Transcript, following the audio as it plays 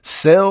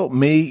Sell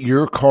me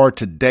your car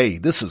today.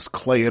 This is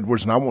Clay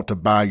Edwards, and I want to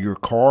buy your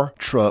car,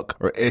 truck,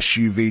 or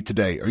SUV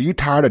today. Are you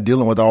tired of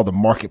dealing with all the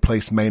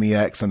marketplace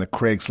maniacs and the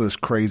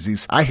Craigslist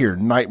crazies? I hear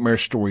nightmare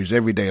stories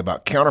every day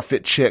about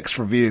counterfeit checks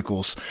for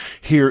vehicles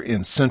here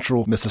in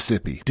central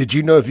Mississippi. Did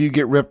you know if you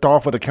get ripped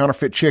off with a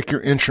counterfeit check,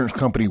 your insurance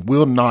company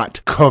will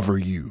not cover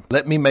you?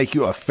 Let me make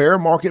you a fair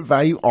market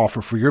value offer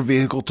for your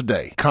vehicle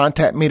today.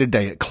 Contact me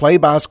today at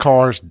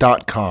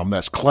claybuyscars.com.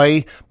 That's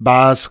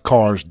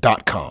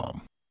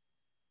claybuyscars.com.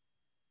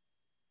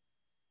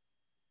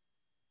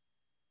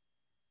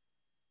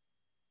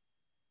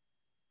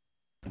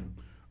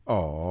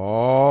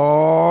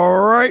 All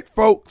right,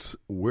 folks,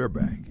 we're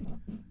back.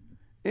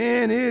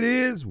 And it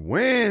is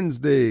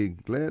Wednesday.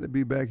 Glad to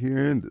be back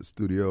here in the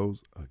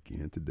studios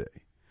again today.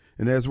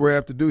 And as we're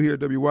apt to do here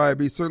at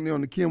WYB, certainly on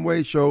the Kim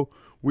Wade Show,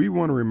 we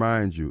want to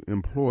remind you,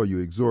 implore you,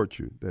 exhort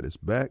you that it's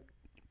Back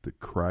to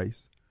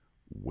Christ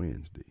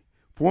Wednesday.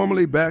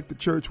 Formerly Back to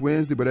Church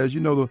Wednesday, but as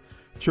you know, the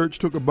church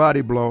took a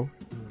body blow,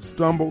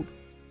 stumbled,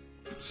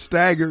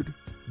 staggered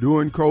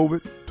during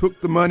COVID,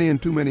 took the money in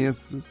too many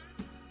instances,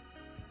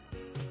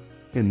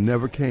 and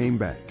never came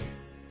back.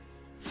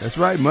 That's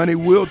right, money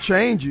will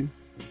change you,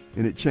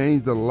 and it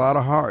changed a lot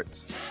of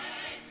hearts.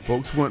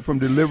 Folks went from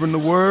delivering the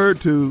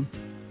word to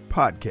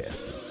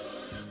podcasting,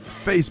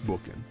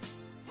 Facebooking,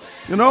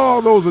 and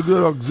all those are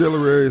good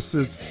auxiliary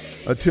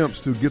attempts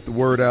to get the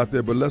word out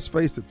there. But let's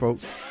face it,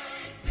 folks,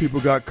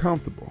 people got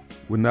comfortable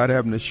with not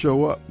having to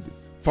show up,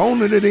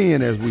 phoning it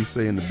in, as we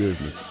say in the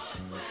business.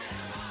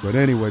 But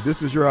anyway,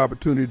 this is your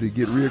opportunity to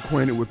get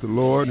reacquainted with the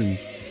Lord and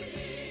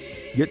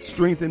get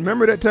strengthened.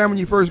 Remember that time when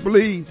you first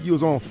believed? You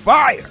was on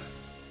fire.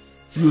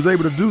 You was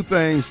able to do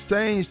things.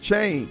 Things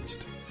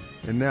changed.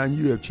 And now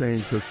you have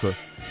changed because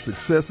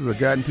successes have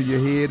gotten to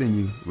your head and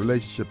your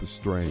relationship is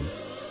strained.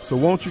 So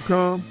won't you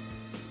come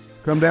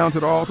down to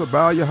the altar,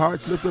 bow your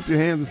hearts, lift up your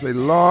hands and say,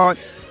 Lord,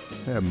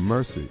 have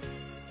mercy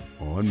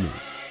on me.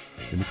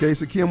 In the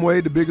case of Kim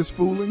Wade, the biggest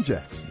fool in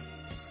Jackson.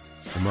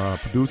 And my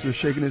producer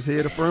shaking his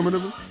head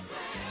affirmatively.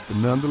 But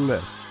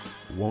nonetheless,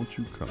 won't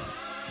you come?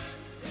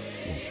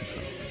 Won't you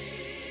come?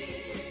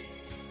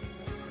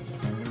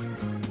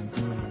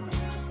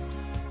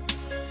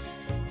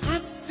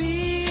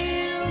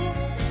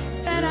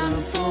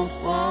 So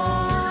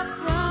far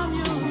from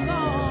you,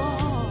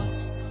 Lord,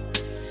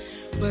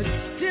 but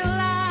still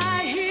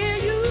I hear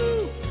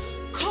you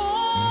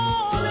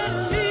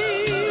calling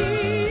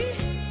me.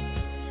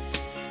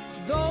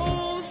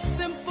 Those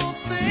simple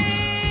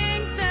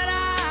things that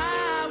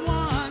I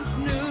once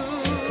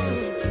knew,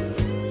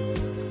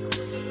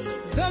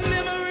 the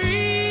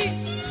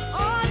memories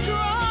are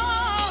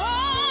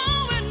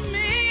drawing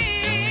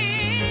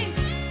me.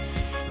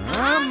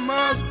 I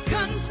must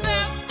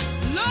confess,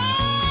 Lord,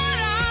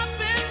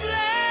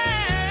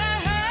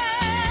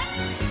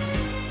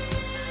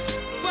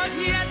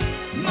 yet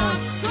my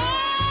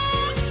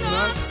soul's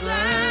not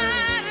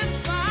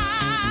satisfied.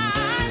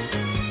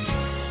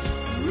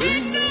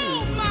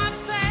 Renew my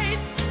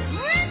faith,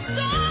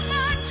 restore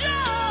my joy.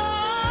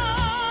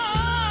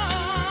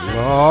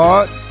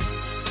 Lord,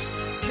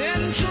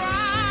 then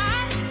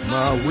dry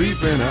my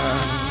weeping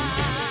eyes.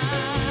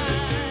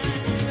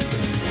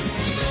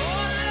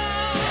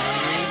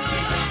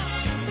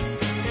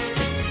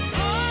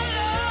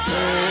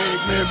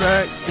 Take me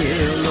back,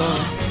 dear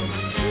Lord.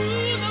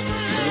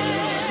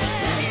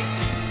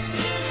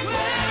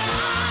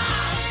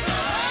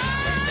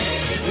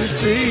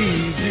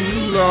 Receive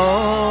you,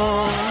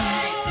 Lord.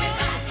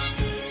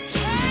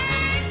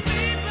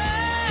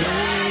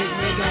 Take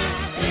me back,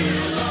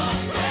 dear Lord.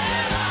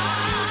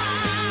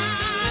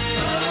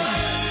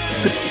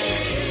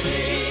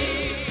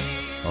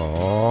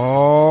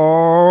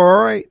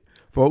 All right,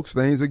 folks,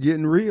 things are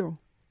getting real.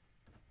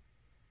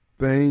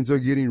 Things are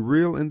getting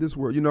real in this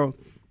world. You know,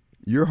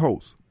 your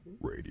host,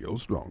 Radio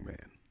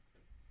Strongman.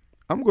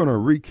 I'm going to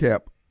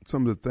recap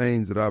some of the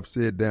things that I've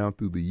said down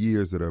through the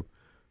years that are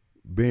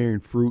bearing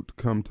fruit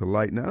come to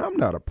light. Now, I'm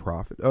not a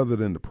prophet other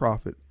than the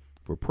prophet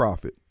for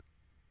profit.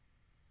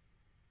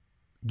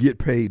 Get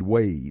paid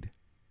Wade.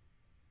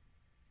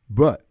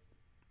 But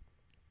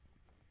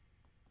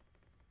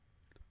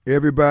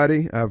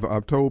everybody,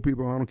 I've told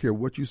people, I don't care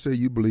what you say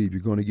you believe,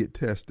 you're going to get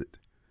tested.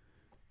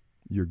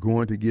 You're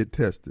going to get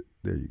tested.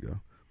 There you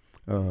go.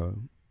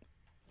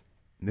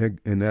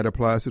 And that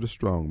applies to the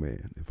strong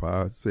man. If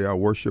I say I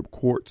worship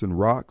quartz and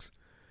rocks,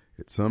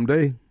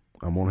 someday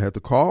I'm going to have to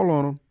call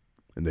on them.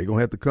 And they're going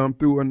to have to come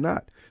through or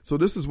not. So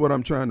this is what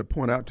I'm trying to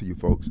point out to you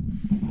folks.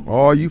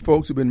 All you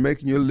folks who've been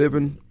making your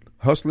living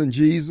hustling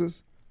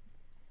Jesus,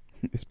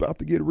 it's about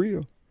to get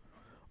real.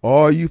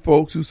 All you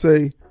folks who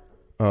say,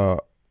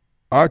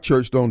 our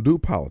church don't do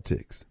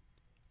politics.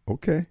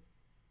 Okay.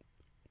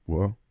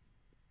 Well,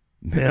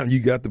 now you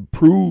got to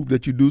prove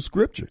that you do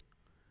scripture.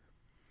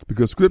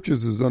 Because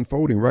scriptures is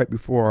unfolding right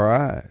before our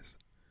eyes.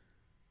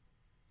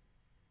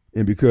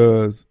 And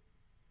because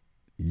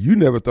you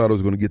never thought it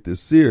was going to get this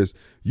serious.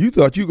 You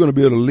thought you were going to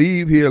be able to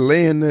leave here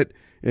laying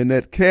in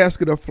that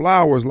casket of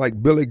flowers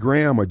like Billy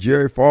Graham or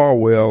Jerry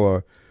Falwell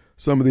or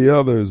some of the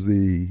others,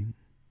 the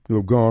who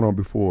have gone on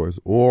before us.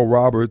 Oral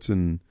Roberts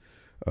and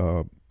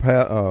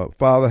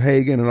Father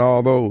Hagen and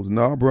all those.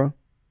 Nah, bro.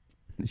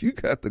 You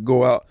got to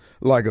go out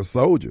like a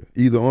soldier,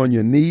 either on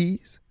your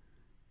knees,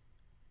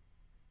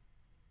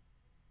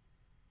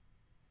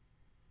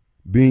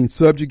 being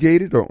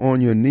subjugated, or on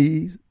your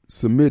knees,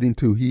 submitting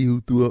to he who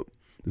threw up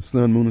the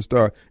sun, moon, and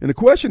star. And the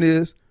question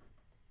is,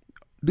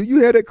 do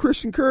you have that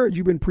Christian courage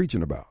you've been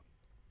preaching about?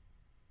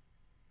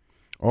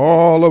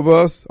 All of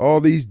us,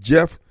 all these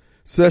Jeff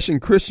Session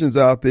Christians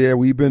out there,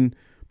 we've been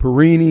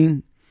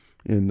parading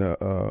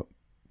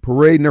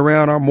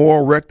around our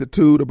moral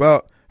rectitude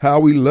about how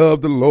we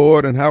love the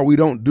Lord and how we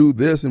don't do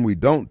this and we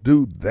don't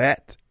do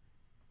that.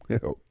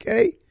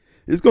 Okay?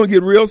 It's going to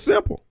get real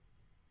simple.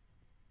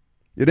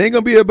 It ain't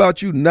going to be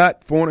about you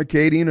not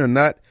fornicating or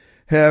not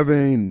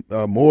having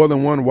more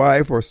than one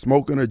wife or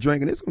smoking or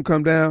drinking. It's going to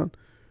come down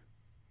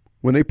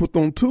when they put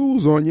them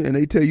tools on you and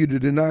they tell you to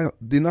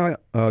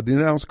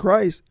denounce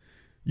Christ.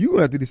 You're going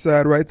to have to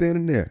decide right then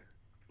and there.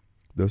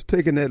 Does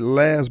taking that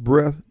last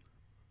breath,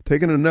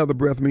 taking another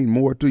breath mean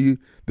more to you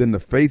than the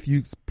faith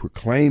you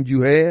proclaimed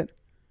you had?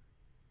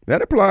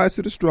 That applies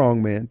to the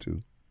strong man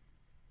too.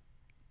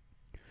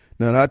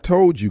 Now, I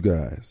told you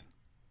guys,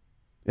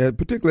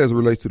 particularly as it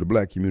relates to the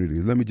black community,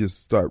 let me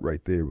just start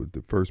right there with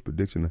the first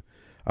prediction.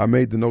 I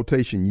made the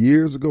notation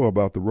years ago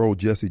about the role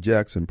Jesse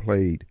Jackson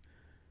played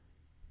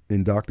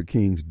in Dr.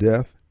 King's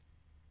death,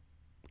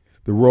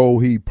 the role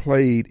he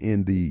played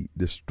in the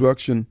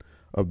destruction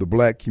of the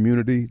black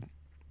community,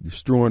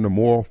 destroying the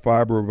moral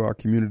fiber of our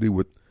community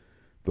with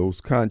those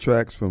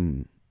contracts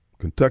from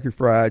Kentucky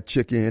Fried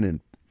Chicken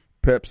and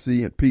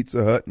Pepsi and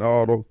Pizza Hut and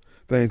all those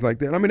things like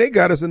that. I mean, they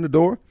got us in the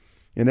door,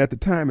 and at the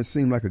time it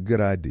seemed like a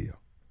good idea.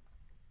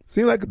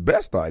 Seemed like the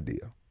best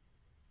idea.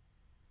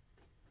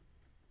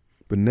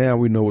 But now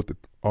we know what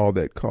all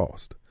that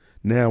cost.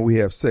 Now we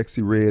have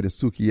Sexy Red and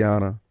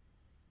Sukiyana.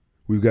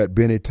 We've got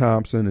Benny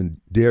Thompson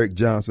and Derek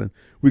Johnson.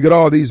 We got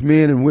all these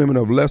men and women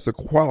of lesser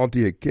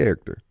quality of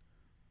character.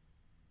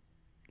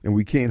 And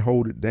we can't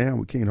hold it down.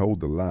 We can't hold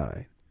the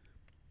line.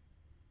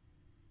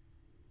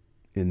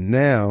 And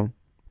now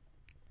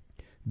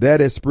that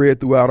has spread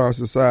throughout our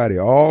society,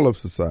 all of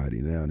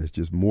society now, and it's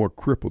just more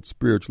crippled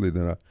spiritually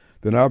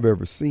than I've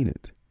ever seen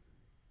it.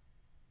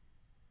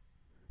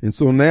 And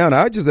so now, and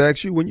I just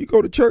ask you, when you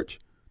go to church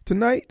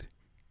tonight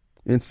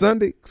and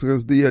Sunday,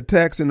 because the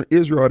attacks in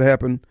Israel had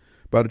happened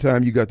by the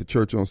time you got to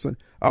church on Sunday,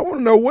 I want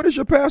to know, what is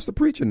your pastor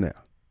preaching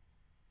now?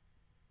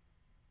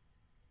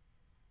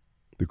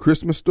 The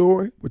Christmas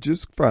story, which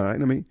is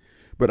fine, I mean,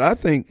 but I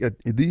think at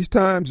these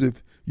times,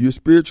 if you're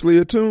spiritually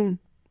attuned,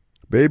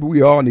 baby,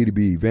 we all need to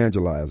be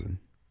evangelizing,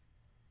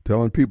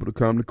 telling people to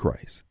come to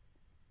Christ.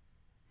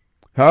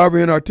 However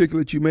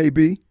inarticulate you may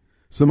be,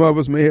 some of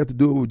us may have to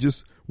do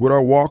it with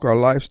our walk, our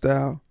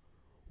lifestyle,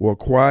 or a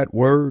quiet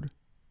word.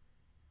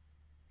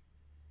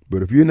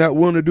 But if you're not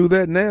willing to do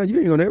that now, you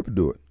ain't going to ever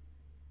do it.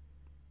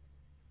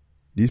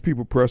 These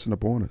people pressing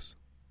up on us.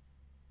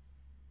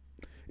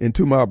 And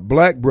to my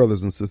black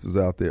brothers and sisters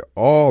out there,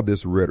 all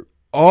the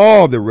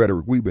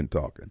rhetoric we've been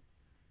talking,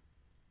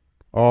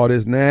 all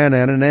this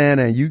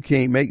na, you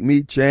can't make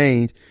me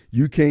change.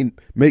 You can't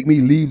make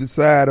me leave the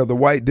side of the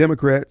white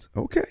Democrats.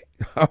 Okay.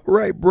 All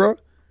right, bro.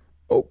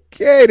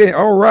 Okay then.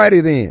 All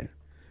righty then.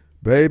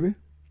 Baby,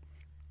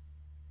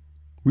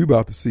 we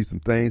about to see some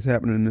things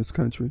happening in this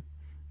country.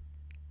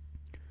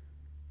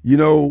 You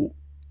know,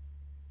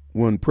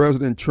 when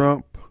President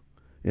Trump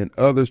and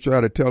others try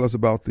to tell us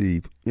about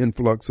the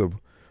influx of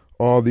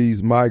all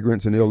these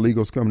migrants and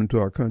illegals coming into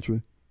our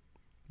country,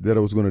 that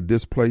it was going to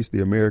displace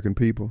the American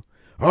people.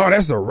 Oh,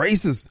 that's a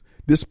racist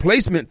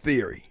displacement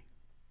theory.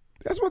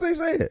 That's what they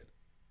said.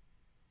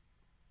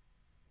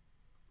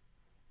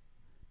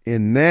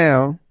 And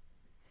now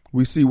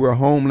we see where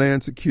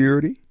Homeland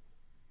Security,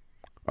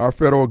 our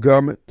federal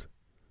government,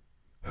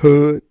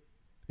 HUD,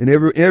 and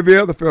every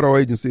other federal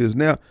agency is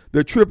now,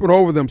 they're tripping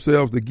over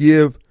themselves to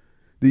give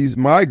these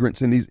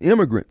migrants and these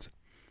immigrants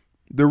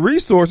the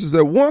resources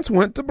that once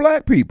went to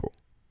black people,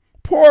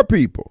 poor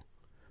people,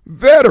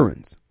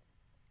 veterans.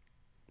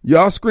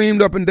 Y'all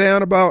screamed up and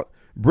down about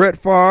Brett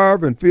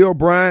Favre and Phil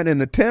Bryant and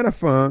the TANF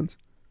funds,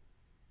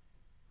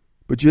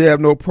 but you have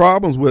no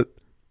problems with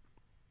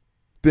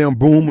them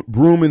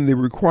brooming the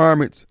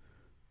requirements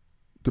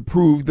to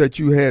prove that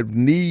you have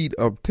need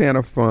of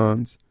TANF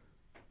funds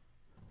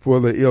for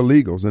the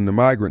illegals and the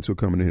migrants who are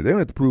coming in here. They don't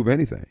have to prove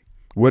anything.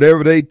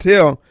 Whatever they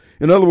tell,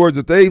 in other words,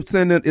 if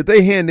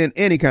they hand in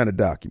any kind of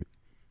document,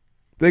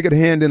 they could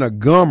hand in a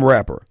gum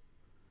wrapper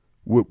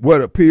with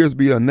what appears to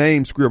be a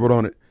name scribbled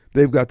on it.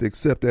 They've got to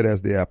accept that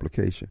as the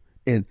application.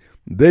 And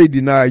they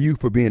deny you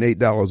for being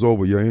 $8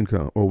 over your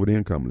income, over the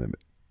income limit.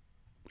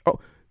 Oh,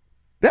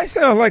 that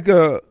sounds like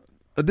a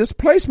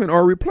displacement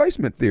or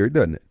replacement theory,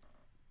 doesn't it?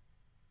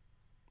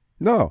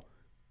 No.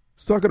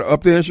 Sucker,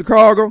 up there in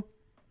Chicago,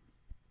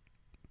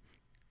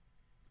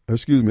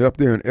 up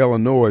there in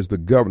Illinois, the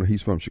governor,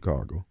 he's from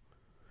Chicago,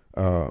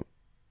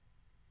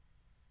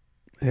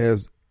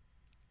 has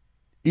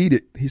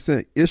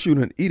issued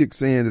an edict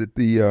saying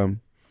that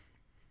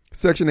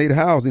Section 8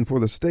 housing for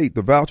the state,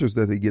 the vouchers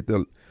that they get,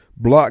 the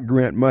block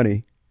grant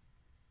money,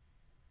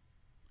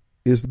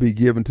 is to be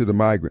given to the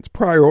migrants.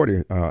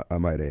 Priority, I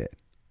might add.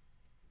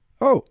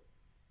 Oh,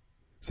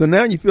 so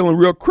now you're feeling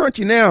real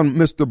crunchy now,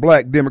 Mr.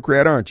 Black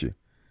Democrat, aren't you?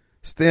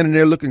 Standing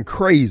there looking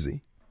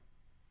crazy.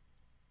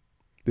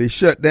 They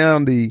shut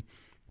down the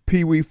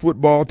Pee Wee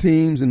football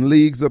teams and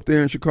leagues up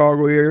there in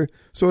Chicago area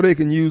so they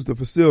can use the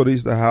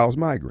facilities to house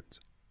migrants.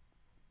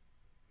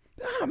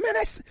 Oh, man,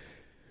 that's...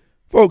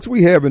 Folks,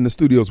 we have in the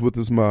studios with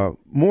us my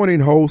morning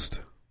host,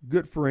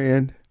 good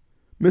friend,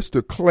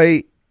 Mr.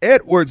 Clay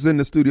Edwards in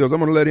the studios. I'm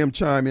going to let him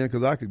chime in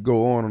because I could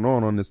go on and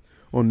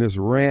on this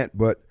rant,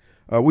 but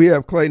we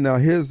have Clay now.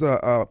 His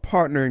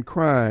partner in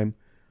crime,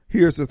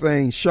 here's the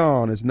thing,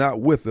 Sean, is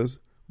not with us,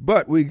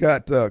 but we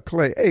got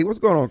Clay. Hey, what's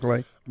going on,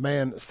 Clay?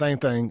 Man, same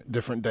thing,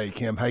 different day,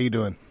 Kim. How you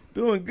doing?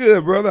 Doing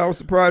good, brother. I was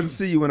surprised to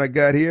see you when I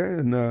got here,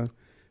 and I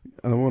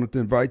wanted to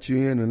invite you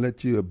in and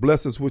let you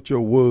bless us with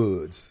your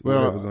words,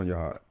 whatever's on your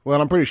heart. Well,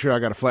 I'm pretty sure I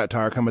got a flat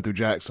tire coming through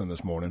Jackson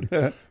this morning.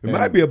 It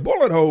might be a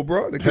bullet hole,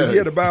 bro, because you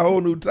had to buy a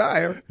whole new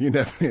tire. You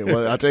never.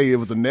 Well, I tell you, it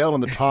was a nail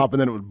in the top, and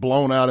then it was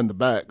blown out in the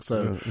back.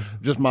 So,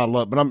 just my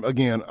luck. But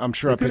I'm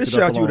sure I picked it up. Could have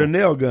shot you with a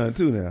nail gun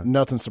too. Now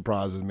nothing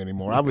surprises me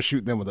anymore. I would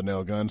shoot them with a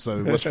nail gun.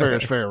 So what's fair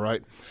is fair,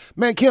 right?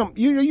 Man, Kim,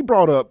 you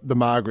brought up the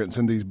migrants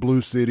in these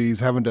blue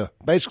cities having to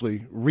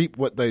basically reap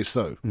what they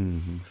sow.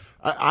 Mm-hmm.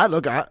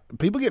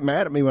 People get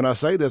mad at me when I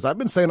say this. I've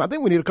been saying I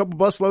think we need a couple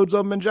busloads of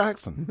them in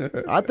Jackson.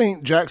 I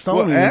think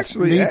Jacksonians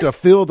need to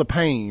feel the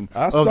pain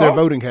of their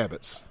voting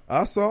habits.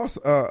 I saw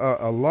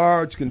a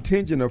large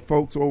contingent of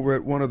folks over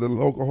at one of the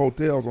local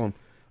hotels on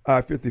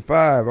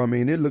I-55. I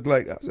mean, it looked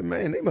like, I said,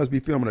 man, they must be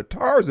filming a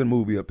Tarzan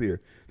movie up here.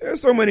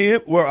 There's so many,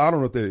 well, I don't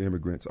know if they're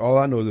immigrants. All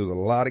I know is there's a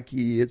lot of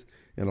kids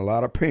and a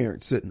lot of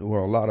parents a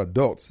lot of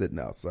adults sitting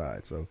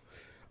outside. So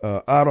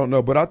I don't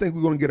know, but I think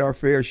we're going to get our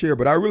fair share.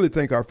 But I really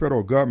think our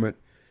federal government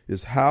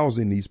is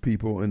housing these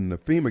people in the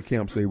FEMA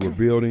camps they were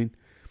building,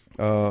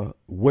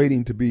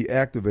 waiting to be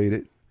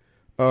activated.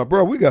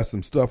 Bro, we got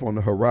some stuff on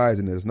the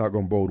horizon that is not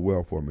going to bode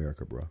well for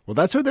America, bro. Well,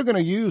 that's who they're going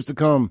to use to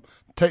come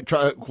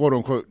try, quote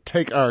unquote,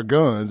 take our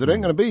guns. It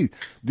ain't going to be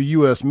the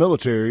U.S.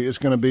 military. It's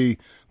going to be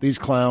these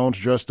clowns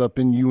dressed up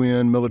in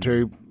UN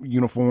military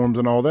uniforms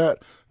and all that,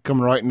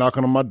 coming right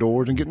knocking on my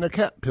doors and getting their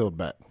cap peeled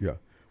back. Yeah.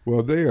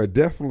 Well, they are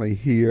definitely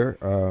here.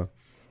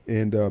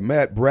 And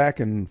Matt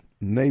Bracken,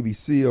 Navy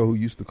SEAL, who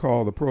used to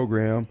call the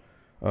program,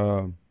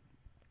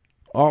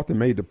 often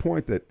made the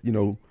point that,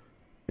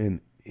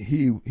 and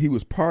he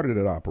was part of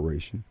that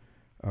operation,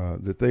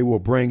 that they will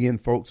bring in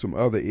folks from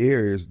other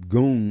areas,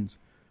 goons,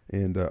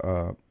 and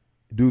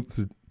do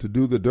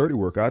the dirty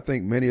work. I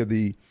think many of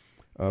the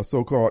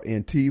so-called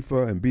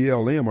Antifa and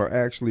BLM are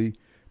actually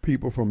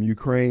people from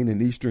Ukraine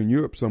and Eastern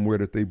Europe somewhere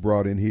that they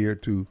brought in here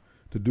to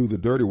do the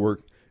dirty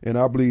work. And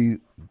I believe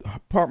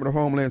Department of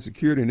Homeland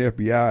Security and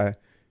FBI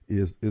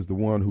is the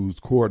one who's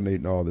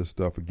coordinating all this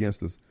stuff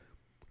against us.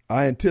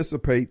 I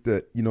anticipate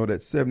that, that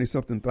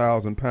 70-something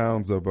thousand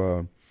pounds of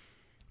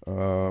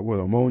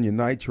ammonia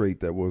nitrate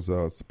that was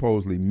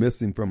supposedly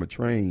missing from a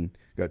train,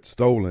 got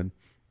stolen,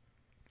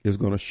 is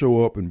going to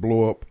show up and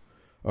blow up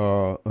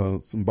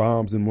some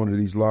bombs in one of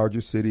these larger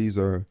cities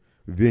or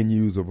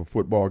venues of a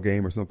football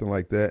game or something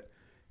like that.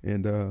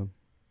 And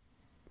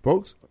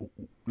folks,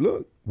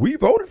 look, we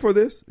voted for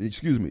this.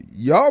 Excuse me.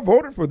 Y'all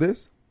voted for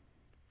this.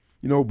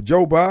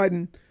 Joe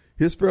Biden,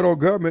 his federal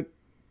government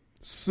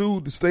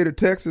sued the state of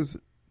Texas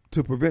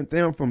to prevent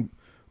them from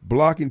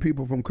blocking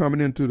people from coming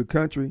into the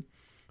country.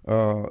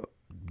 Joe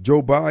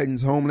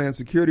Biden's Homeland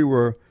Security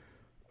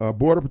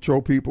Border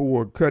Patrol people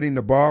were cutting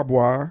the barbed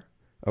wire,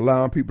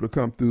 allowing people to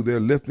come through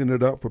there, lifting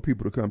it up for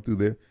people to come through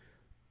there.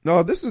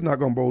 No, this is not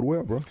going to bode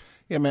well, bro.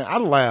 Yeah, man, I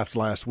laughed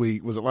last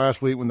week. Was it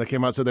last week when they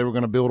came out and said they were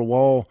going to build a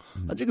wall?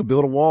 Mm-hmm. You could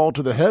build a wall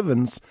to the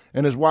heavens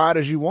and as wide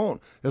as you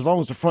want, as long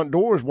as the front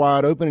door is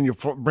wide open and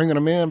you're bringing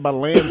them in by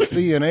land,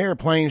 sea, and air,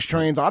 planes,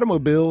 trains,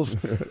 automobiles.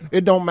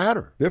 It don't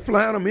matter. They're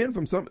flying them in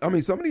from some of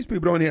these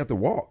people don't even have to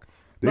walk.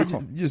 They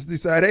just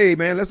decide, hey,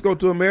 man, let's go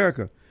to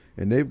America.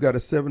 And they've got a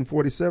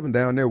 747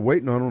 down there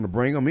waiting on them to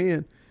bring them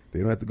in. They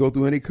don't have to go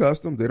through any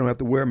customs. They don't have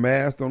to wear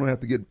masks. They don't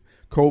have to get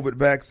COVID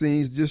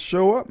vaccines. Just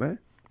show up, man.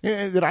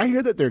 Yeah, did I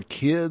hear that their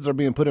kids are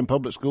being put in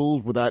public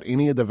schools without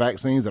any of the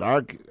vaccines that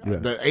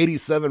the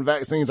 87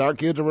 vaccines our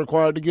kids are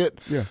required to get?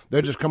 Yeah.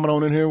 They're just coming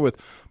on in here with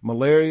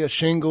malaria,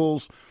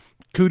 shingles,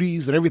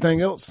 cooties, and everything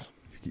else.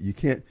 You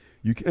can't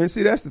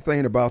see, that's the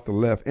thing about the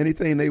left.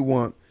 Anything they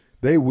want,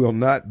 they will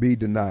not be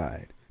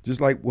denied. Just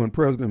like when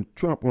President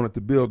Trump wanted to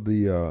build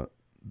the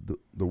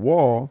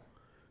wall,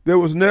 there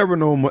was never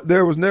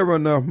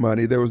enough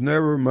money. There was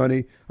never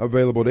money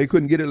available. They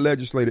couldn't get it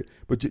legislated.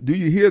 But do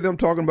you hear them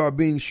talking about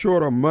being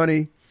short of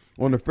money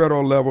on the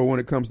federal level when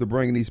it comes to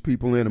bringing these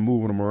people in and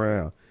moving them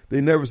around? They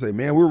never say,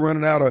 man, we're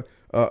running out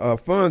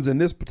of funds in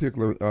this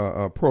particular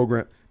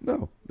program.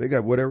 No, they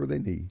got whatever they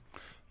need.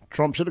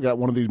 Trump should have got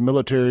one of these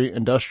military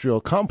industrial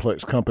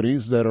complex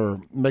companies that are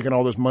making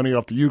all this money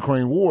off the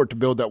Ukraine war to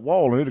build that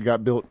wall, and it would have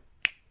got built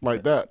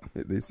like that.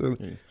 They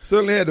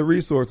certainly had the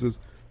resources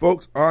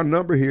Folks, our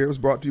number here is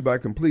brought to you by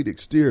Complete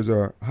Exteriors,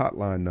 our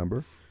hotline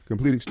number.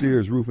 Complete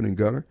Exteriors Roofing and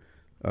Gutter.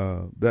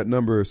 That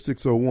number is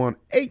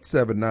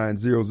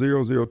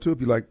 601-879-0002. If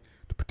you'd like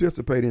to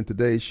participate in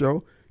today's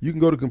show, you can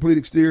go to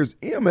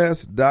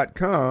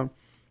CompleteExteriorsMS.com.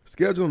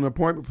 Schedule an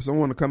appointment for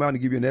someone to come out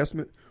and give you an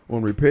estimate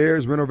on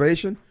repairs,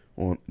 renovation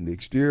on the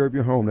exterior of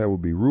your home. That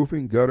would be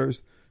roofing,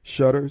 gutters,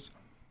 shutters,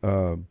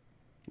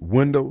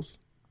 windows,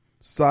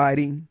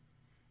 siding,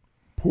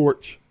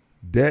 porch,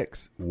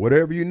 decks,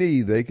 whatever you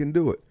need, they can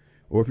do it.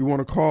 Or if you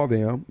want to call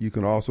them, you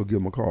can also give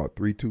them a call at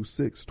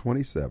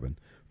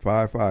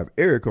 326-2755,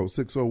 area code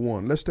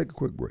 601. Let's take a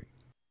quick break.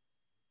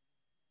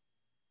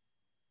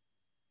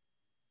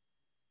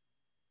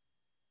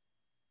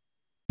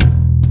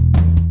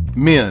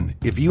 Men,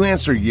 if you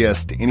answer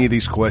yes to any of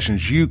these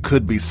questions, you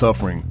could be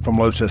suffering from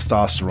low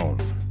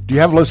testosterone. Do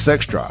you have low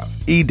sex drive?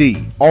 ED,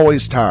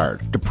 always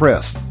tired,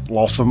 depressed,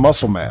 loss of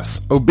muscle mass,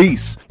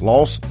 obese,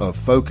 loss of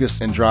focus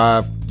and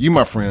drive? You,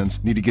 my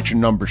friends, need to get your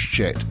numbers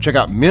checked. Check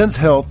out Men's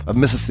Health of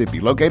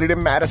Mississippi, located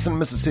in Madison,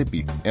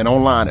 Mississippi, and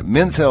online at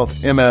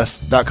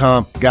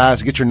menshealthms.com.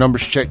 Guys, get your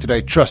numbers checked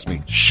today. Trust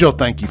me, she'll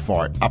thank you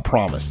for it. I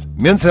promise.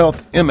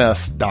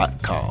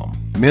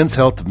 menshealthms.com. Men's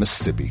Health of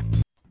Mississippi.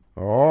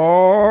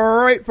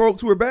 All right,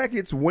 folks, we're back.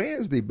 It's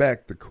Wednesday,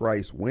 Back to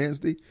Christ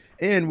Wednesday,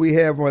 and we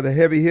have the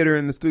heavy hitter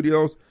in the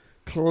studios,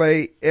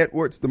 Clay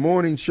Edwards, the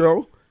morning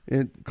show.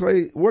 And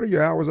Clay, what are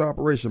your hours of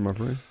operation, my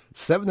friend?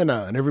 7 to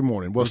 9 every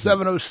morning. Well,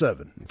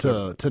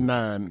 7:07 to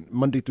 9,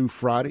 Monday through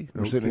Friday.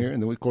 We're sitting here,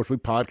 and then, of course, we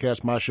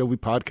podcast my show. We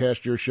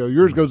podcast your show.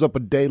 Yours goes up a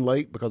day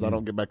late because I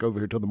don't get back over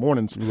here till the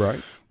mornings. Right.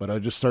 But I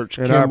just search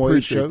and Kim I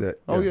Wade's appreciate show.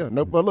 that. Oh, yeah.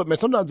 No, well, look, man,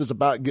 sometimes it's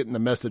about getting the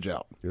message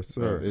out. Yes,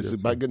 sir. It's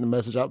about getting the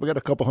message out. We got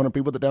a couple hundred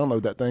people that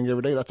download that thing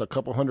every day. That's a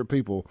couple hundred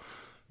people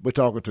we're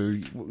talking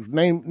to.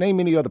 Name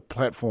any other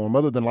platform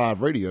other than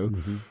live radio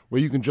where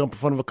you can jump in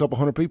front of a couple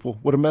hundred people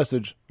with a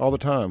message all the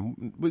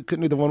time. We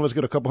couldn't either one of us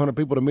get a couple hundred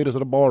people to meet us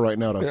at a bar right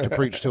now to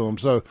preach to them.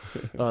 So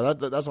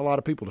that's a lot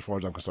of people as far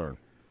as I'm concerned.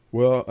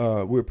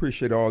 Well, we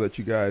appreciate all that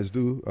you guys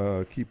do,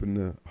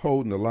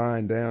 holding the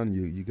line down.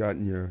 You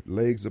gotten your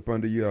legs up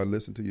under you. I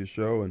listened to your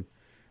show, and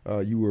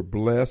you were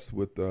blessed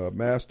with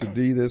Master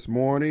D this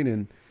morning.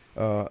 And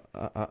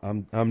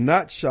I'm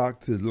not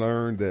shocked to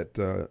learn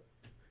that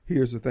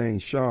Here's the Thing,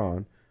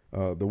 Sean,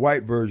 the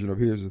white version of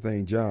Here's the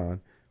Thing,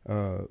 John,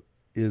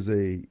 is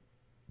a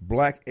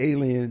black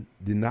alien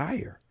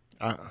denier.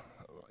 I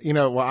tell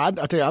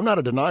you, I'm not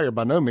a denier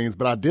by no means,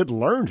 but I did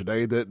learn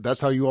today that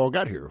that's how you all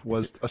got here,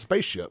 was a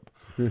spaceship.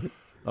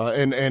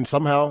 and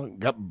somehow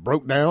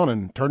broke down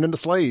and turned into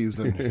slaves,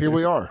 and here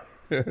we are.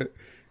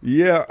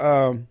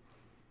 Yeah,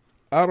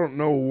 I don't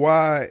know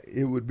why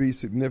it would be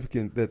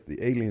significant that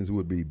the aliens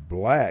would be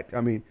black.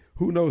 I mean,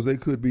 who knows? They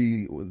could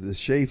be the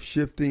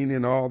shape-shifting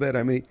and all that.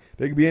 I mean,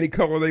 they could be any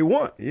color they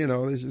want. You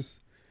know, it's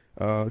just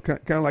kind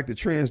of like the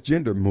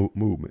transgender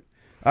movement.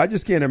 I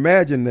just can't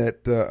imagine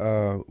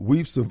that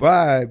we've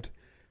survived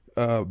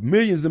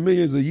millions and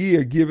millions a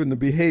year given the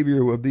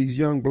behavior of these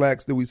young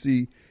blacks that we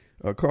see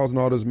causing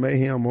all this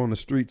mayhem on the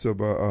streets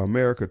of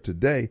America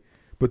today.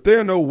 But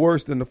they're no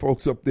worse than the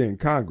folks up there in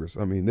Congress.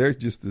 I mean, there's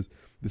just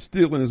the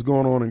stealing is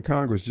going on in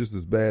Congress just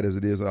as bad as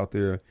it is out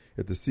there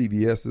at the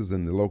CVS's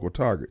and the local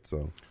Target.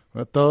 So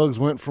the thugs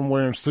went from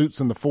wearing suits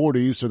in the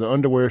 40s to the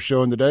underwear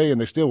showing today,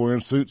 and they're still wearing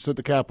suits at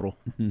the Capitol.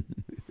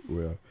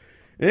 Well,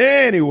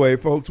 anyway,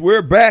 folks,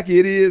 we're back.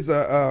 It is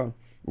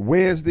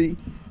Wednesday,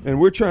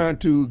 and we're trying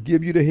to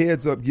give you the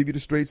heads up, give you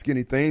the straight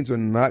skinny. Things are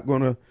not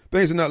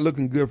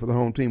looking good for the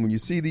home team. When you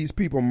see these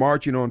people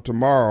marching on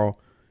tomorrow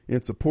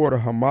in support of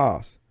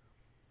Hamas,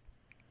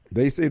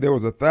 they say there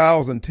was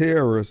 1,000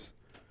 terrorists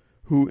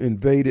who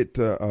invaded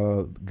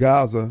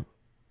Gaza,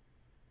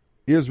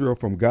 Israel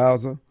from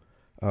Gaza.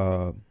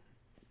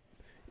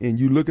 And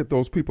you look at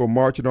those people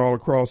marching all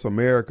across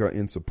America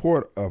in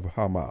support of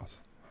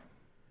Hamas.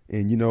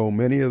 And, you know,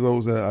 many of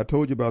those, I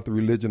told you about the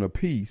religion of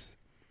peace,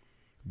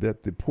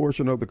 that the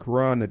portion of the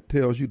Quran that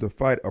tells you to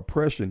fight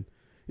oppression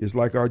is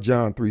like our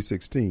John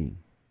 3:16.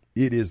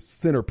 It is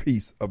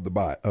centerpiece of the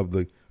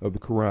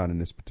Quran in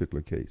this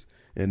particular case.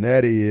 And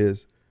that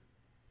is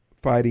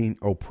fighting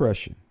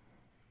oppression.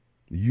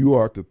 You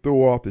are to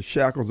throw off the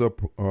shackles of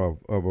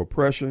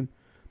oppression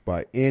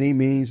by any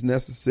means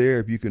necessary.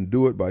 If you can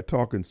do it by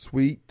talking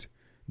sweet,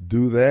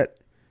 do that.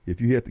 If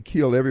you have to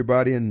kill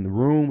everybody in the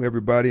room,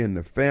 everybody in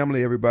the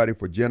family, everybody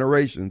for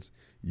generations,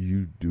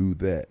 you do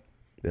that.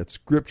 That's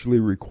scripturally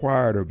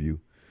required of you.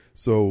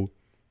 So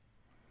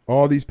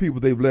all these people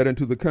they've let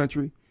into the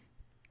country,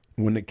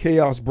 when the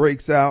chaos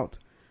breaks out,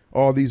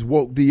 all these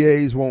woke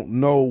DAs won't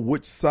know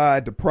which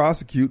side to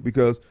prosecute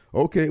because,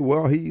 okay,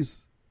 well,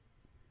 he's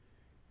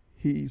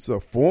a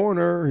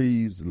foreigner,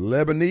 he's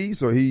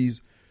Lebanese, or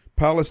he's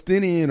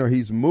Palestinian, or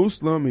he's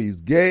Muslim,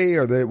 he's gay,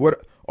 or they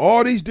what?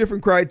 All these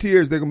different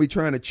criteria they're going to be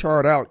trying to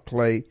chart out,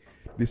 Clay.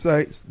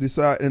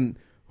 Decide, and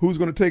who's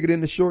going to take it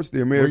in the shorts?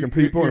 The American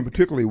people, and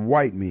particularly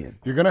white men.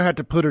 You're going to have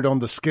to put it on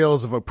the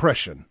scales of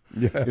oppression.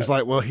 Yeah. It's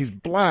like, well, he's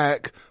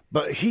black,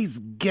 but he's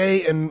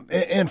gay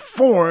and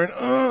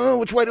foreign.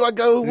 Which way do I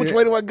go? Which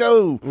way do I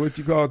go? What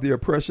you call it, the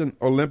oppression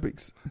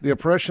Olympics? The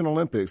oppression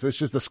Olympics. It's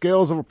just the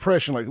scales of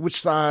oppression. Like,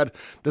 which side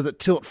does it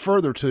tilt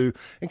further to?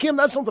 And Kim,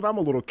 that's something I'm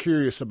a little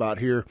curious about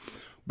here,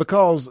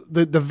 because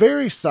the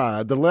very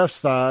side, the left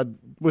side,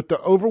 with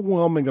the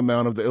overwhelming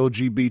amount of the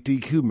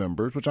LGBTQ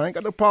members, which I ain't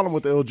got no problem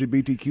with the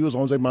LGBTQ as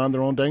long as they mind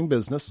their own dang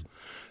business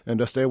and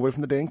just stay away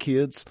from the dang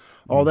kids,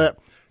 all that.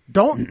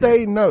 Don't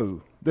they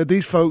know that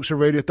these folks are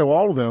ready to throw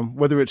all of them,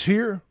 whether it's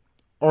here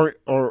or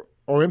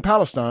in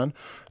Palestine,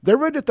 they're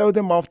ready to throw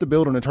them off the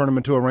building and turn them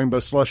into a rainbow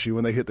slushy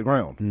when they hit the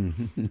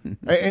ground.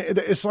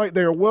 It's like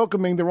they're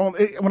welcoming their own.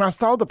 When I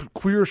saw the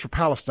Queers for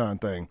Palestine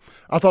thing,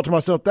 I thought to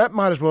myself, that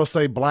might as well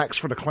say Blacks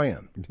for the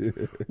Klan.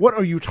 What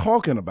are you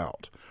talking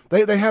about?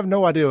 They have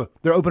no idea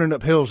they're opening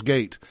up Hell's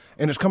Gate,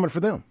 and it's coming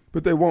for them.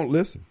 But they won't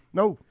listen.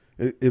 No.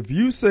 If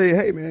you say,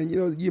 hey, man,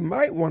 you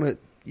might want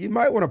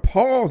to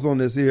pause on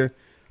this here.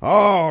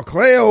 Oh,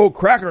 Clay, old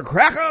cracker,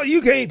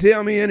 you can't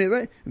tell me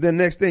anything. Then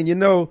next thing you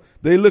know,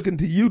 they looking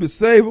to you to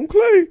save them.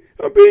 Clay,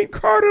 I'm being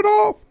carted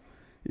off.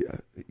 Yeah,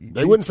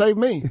 they wouldn't save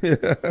me. They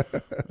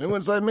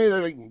wouldn't save me.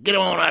 They're like, get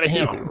him on out of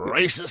here,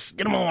 racist.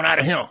 Get him on out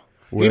of here.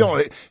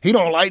 Well, he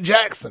don't like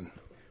Jackson.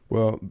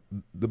 Well,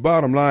 the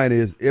bottom line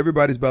is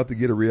everybody's about to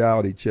get a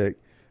reality check.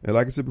 And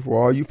like I said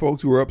before, all you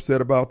folks who are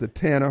upset about the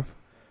TANF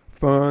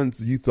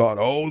funds, you thought,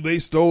 oh, they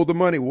stole the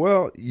money.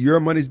 Well, your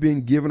money's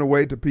being given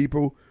away to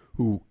people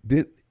who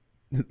didn't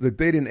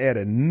add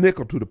a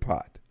nickel to the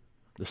pot.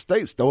 The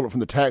state stole it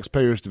from the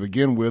taxpayers to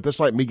begin with. It's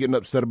like me getting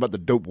upset about the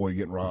dope boy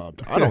getting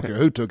robbed. I don't care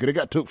who took it. It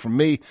got took from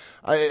me.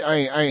 I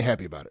ain't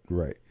happy about it.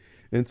 Right.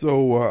 And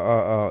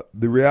so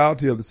the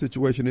reality of the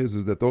situation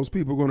is that those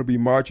people are going to be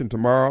marching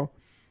tomorrow.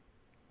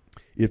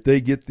 If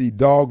they get the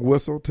dog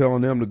whistle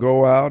telling them to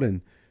go out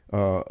and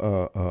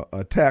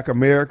attack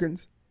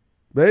Americans,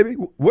 baby,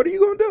 what are you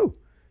going to do?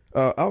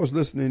 I was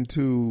listening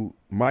to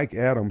Mike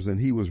Adams, and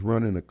he was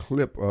running a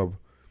clip of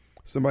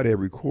somebody had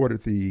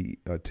recorded the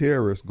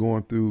terrorists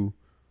going through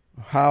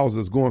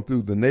houses, going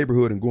through the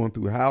neighborhood and going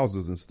through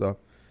houses and stuff.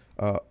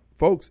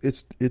 Folks,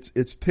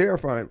 it's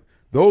terrifying.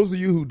 Those of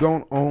you who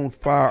don't own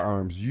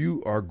firearms,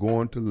 you are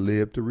going to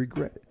live to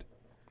regret it.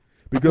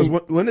 Because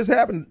when this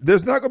happened,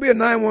 there's not going to be a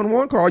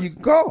 911 call you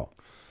can call.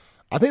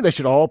 I think they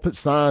should all put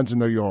signs in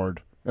their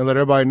yard and let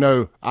everybody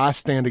know, I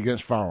stand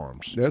against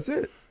firearms. That's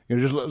it.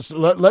 Just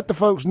let the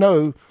folks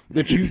know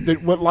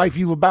that what life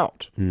you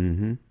about.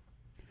 Mm-hmm.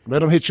 Let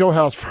them hit your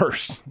house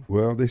first.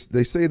 Well,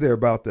 they say they're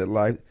about that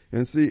life.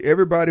 And see,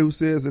 everybody who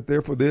says that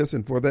they're for this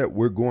and for that,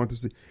 we're going to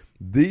see.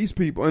 These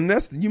people, and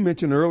that's, you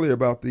mentioned earlier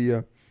about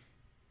the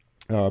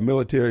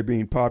military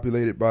being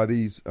populated by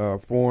these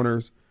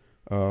foreigners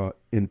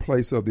in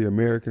place of the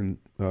American,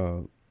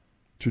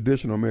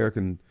 traditional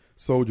American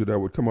soldier that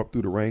would come up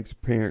through the ranks,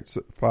 parents,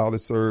 father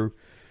served,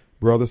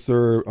 brother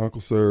served,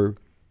 uncle served.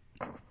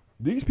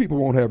 These people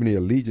won't have any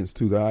allegiance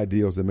to the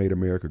ideals that made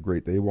America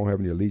great. They won't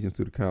have any allegiance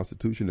to the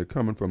Constitution. They're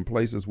coming from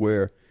places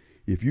where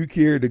if you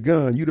carried a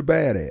gun, you the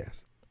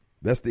badass.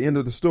 That's the end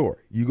of the story.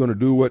 You're going to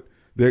do what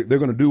they're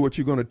going to do what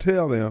you're going to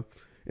tell them,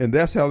 and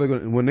that's how they're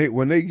going to.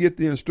 When they get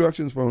the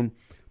instructions from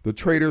the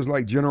traitors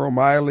like General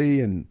Miley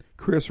and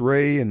Chris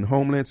Wray and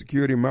Homeland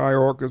Security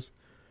Mayorkas,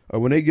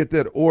 when they get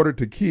that order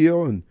to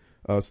kill and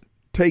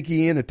take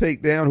in and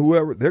take down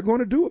whoever, they're going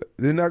to do it.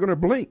 They're not going to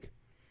blink.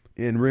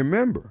 And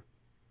remember,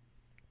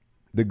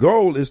 the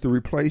goal is to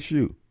replace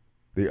you.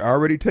 They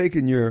already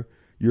taken your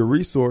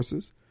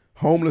resources.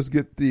 Homeless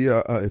get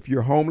the if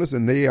you're homeless,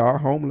 and they are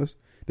homeless,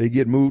 they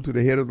get moved to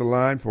the head of the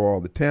line for all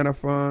the TANF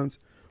funds,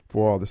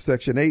 for all the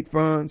Section 8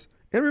 funds.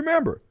 And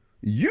remember,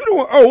 you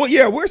don't. Oh well,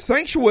 yeah, we're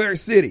Sanctuary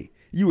City.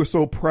 You were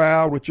so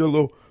proud with your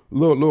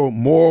little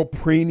moral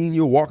preening.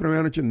 You're walking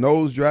around with your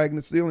nose dragging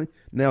the ceiling.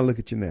 Now look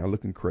at you now,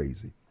 looking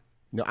crazy.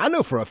 Now, I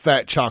know for a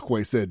fact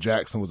Chokwe said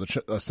Jackson was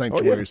a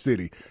sanctuary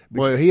city.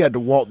 Well, he had to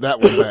walk that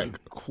one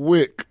back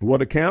quick. Well,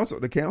 the council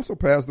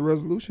passed the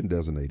resolution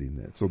designating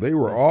that. So they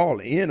were all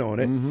in on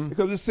it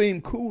because it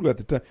seemed cool at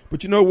the time.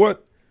 But you know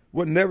what?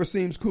 What never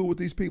seems cool with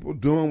these people?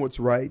 Doing what's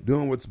right,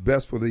 doing what's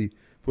best for the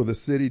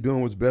city,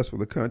 doing what's best for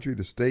the country,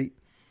 the state.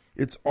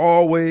 It's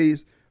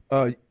always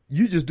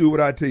you just do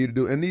what I tell you to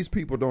do. And these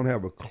people don't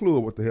have a clue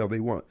of what the hell they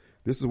want.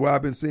 This is why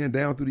I've been saying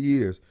down through the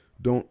years,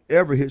 don't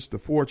ever hitch the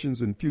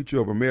fortunes and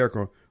future of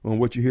America on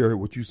what you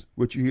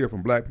hear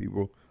from black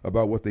people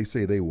about what they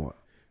say they want,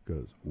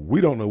 because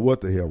we don't know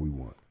what the hell we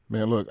want.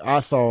 Man, look,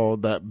 I saw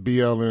that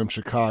BLM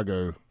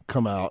Chicago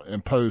come out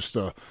and post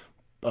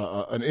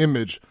an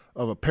image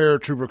of a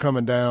paratrooper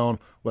coming down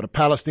with a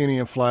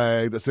Palestinian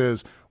flag that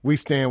says, "We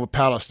stand with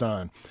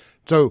Palestine."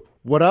 So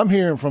what I'm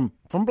hearing from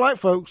black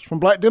folks, from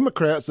black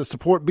Democrats that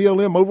support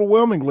BLM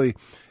overwhelmingly,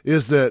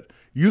 is that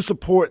you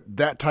support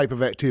that type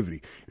of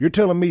activity. You're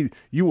telling me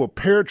you will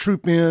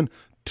paratroop in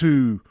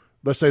to,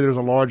 let's say there's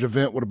a large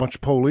event with a bunch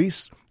of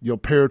police. You'll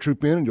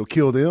paratroop in and you'll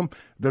kill them.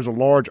 There's a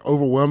large,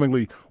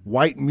 overwhelmingly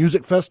white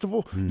music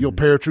festival. You'll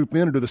paratroop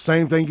in and do the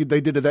same thing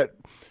they did to that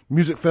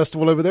music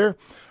festival over there.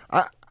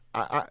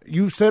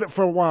 you said it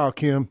for a while,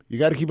 Kim. You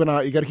got to keep an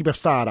eye. You got to keep a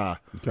side eye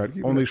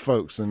on these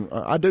folks, and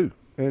I do.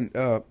 And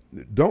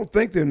don't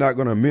think they're not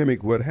going to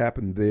mimic what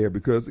happened there,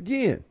 because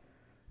again,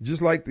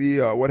 just like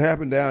the what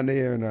happened down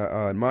there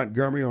in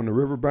Montgomery on the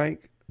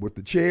riverbank with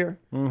the chair,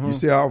 you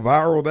see how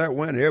viral that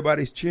went.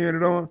 Everybody's cheering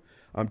it on.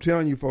 I'm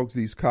telling you, folks,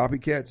 these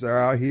copycats are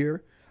out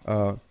here.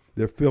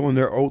 They're filling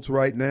their oats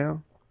right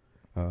now.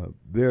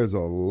 There's a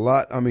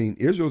lot. I mean,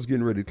 Israel's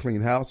getting ready to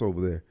clean house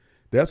over there.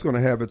 That's going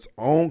to have its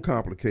own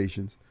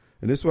complications.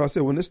 And this is why I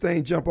said, when this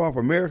thing jump off,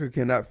 America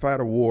cannot fight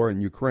a war in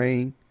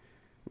Ukraine.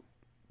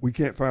 We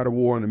can't fight a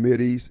war in the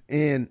Mideast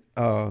and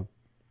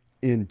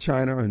in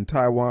China and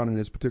Taiwan in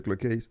this particular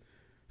case.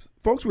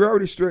 Folks, we're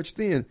already stretched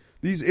thin.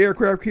 These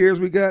aircraft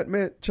carriers we got,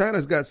 man,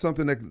 China's got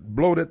something that can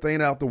blow that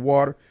thing out the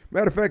water.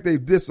 Matter of fact,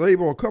 they've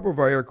disabled a couple of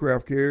our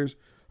aircraft carriers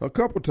a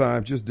couple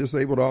times, just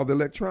disabled all the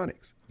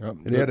electronics. Yep.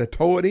 And they had to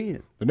tow it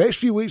in. The next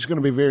few weeks are going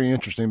to be very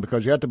interesting,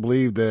 because you have to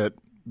believe that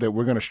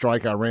we're going to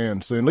strike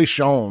Iran. So at least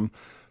Sean,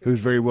 who's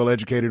very well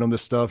educated on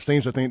this stuff,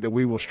 seems to think that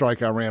we will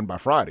strike Iran by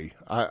Friday.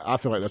 I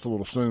feel like that's a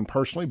little soon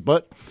personally,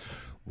 but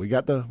we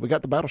got the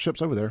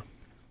battleships over there.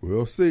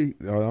 We'll see.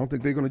 I don't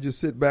think they're going to just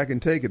sit back and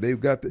take it. They've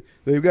got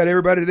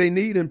everybody they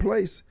need in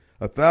place.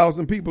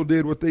 1,000 people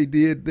did what they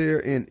did there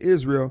in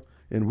Israel,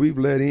 and we've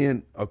let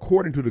in,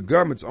 according to the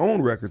government's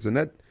own records, and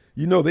that,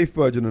 you know, they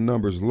fudging the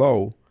numbers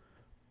low.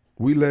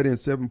 We let in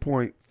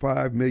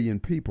 7.5 million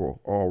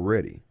people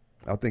already.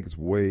 I think it's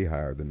way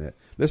higher than that.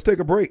 Let's take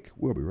a break.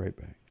 We'll be right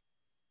back.